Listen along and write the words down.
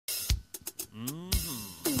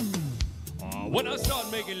When I start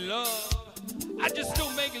making love, I just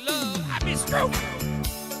don't make love, I be stroking.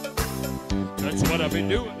 That's what I be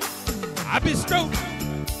doing, I be stroking.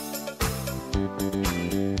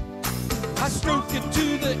 I stroke it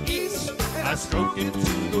to the east, I stroke it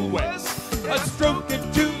to the west, I stroke it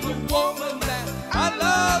to the woman that I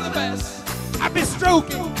love the best. I be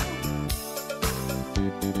stroking.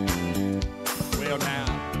 Well now,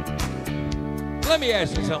 let me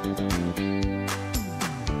ask you something.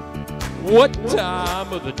 What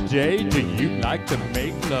time of the day do you like to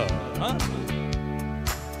make love, huh?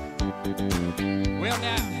 Well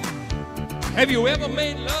now, have you ever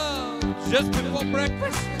made love just before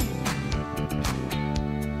breakfast?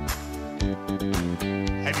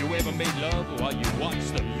 Have you ever made love while you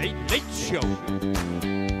watch the Late Late Show?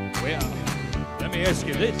 Well, let me ask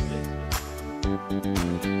you this.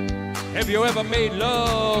 Have you ever made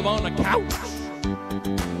love on a couch?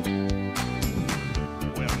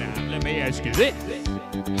 Well now, let me ask you this.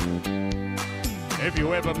 Have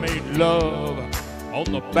you ever made love on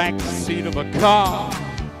the back seat of a car?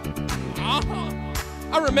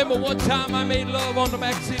 I remember one time I made love on the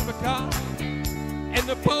back seat of a car, and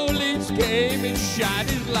the police came and shined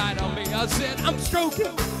his light on me. I said, I'm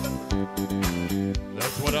stroking.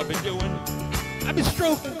 That's what I've been doing. I've been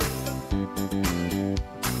stroking.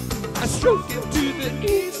 I stroke it to the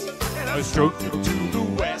east, and I stroke it to the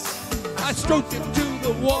west. I stroke it to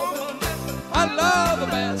the woman I love the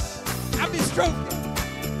best. I've been stroking.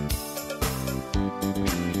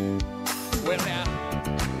 Well now,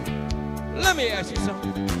 let me ask you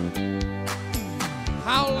something.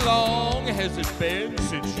 How long has it been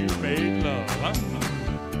since you made love, huh?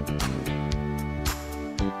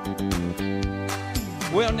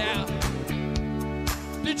 Well now,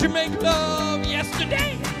 did you make love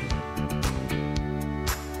yesterday?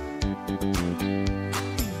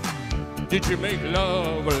 Did you make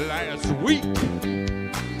love last week?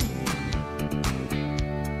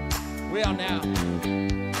 Well now,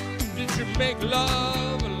 did you make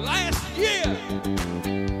love last year?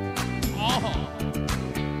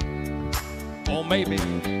 Or maybe,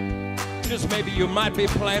 just maybe you might be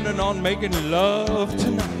planning on making love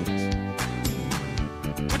tonight.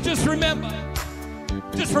 But just remember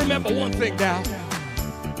one thing now.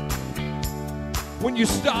 When you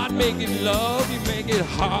start making love, you make it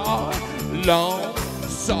hard, long,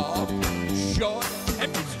 soft, short,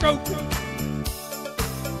 and be stroking.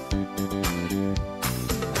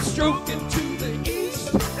 I stroke it to the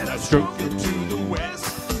east, and I stroke it to the west.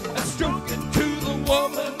 I stroke it to the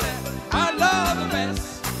woman that I love the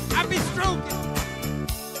best. I be stroking.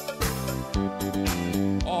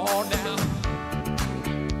 Oh, now,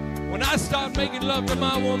 when I start making love to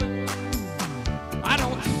my woman, I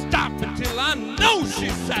don't stop until I know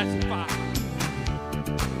she's satisfied.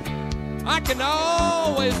 I can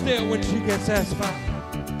always tell when she gets satisfied,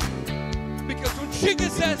 because when she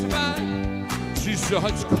gets satisfied, she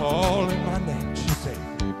starts calling my name. She says,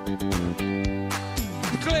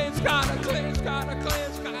 Clint's got her, Clint's got her,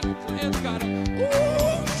 Clint's got her, Clint's got her.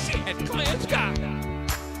 Ooh, shit, Clint's got her.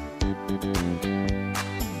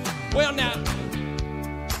 Well now,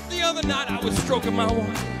 the other night I was stroking my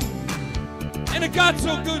woman, and it got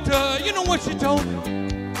so good to her. You know what she told me?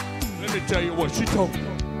 Let me tell you what she told me.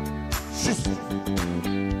 She said,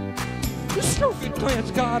 you stroke it,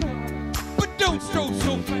 Clint's got her, but don't stroke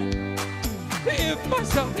so fast. If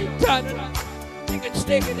myself ain't tight enough, you can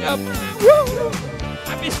stick it up. Woo!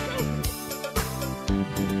 I be stroking.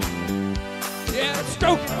 Yeah,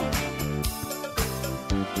 stroking.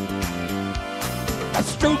 I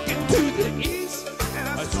stroke it to the east, and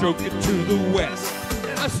I stroke it to the west.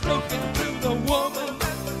 I stroke it to the woman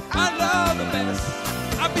I love the best.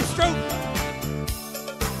 I be stroking.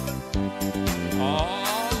 Oh,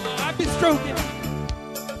 I be stroking.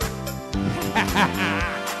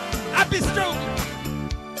 I be stroking.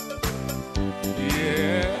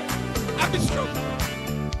 Yeah, I be stroking.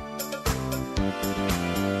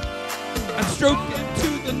 I stroke it to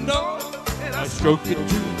the north, and I stroke it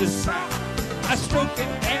to the south. I stroke it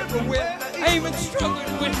everywhere. I even stroke it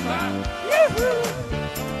with my yoo-hoo.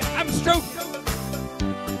 I'm stroking.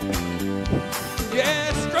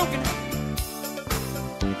 Yeah, stroking.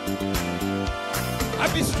 I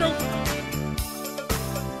be stroking.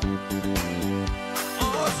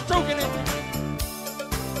 Oh, stroking it.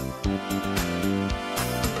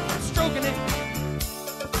 I'm stroking it.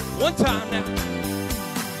 One time now.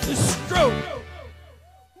 The stroke.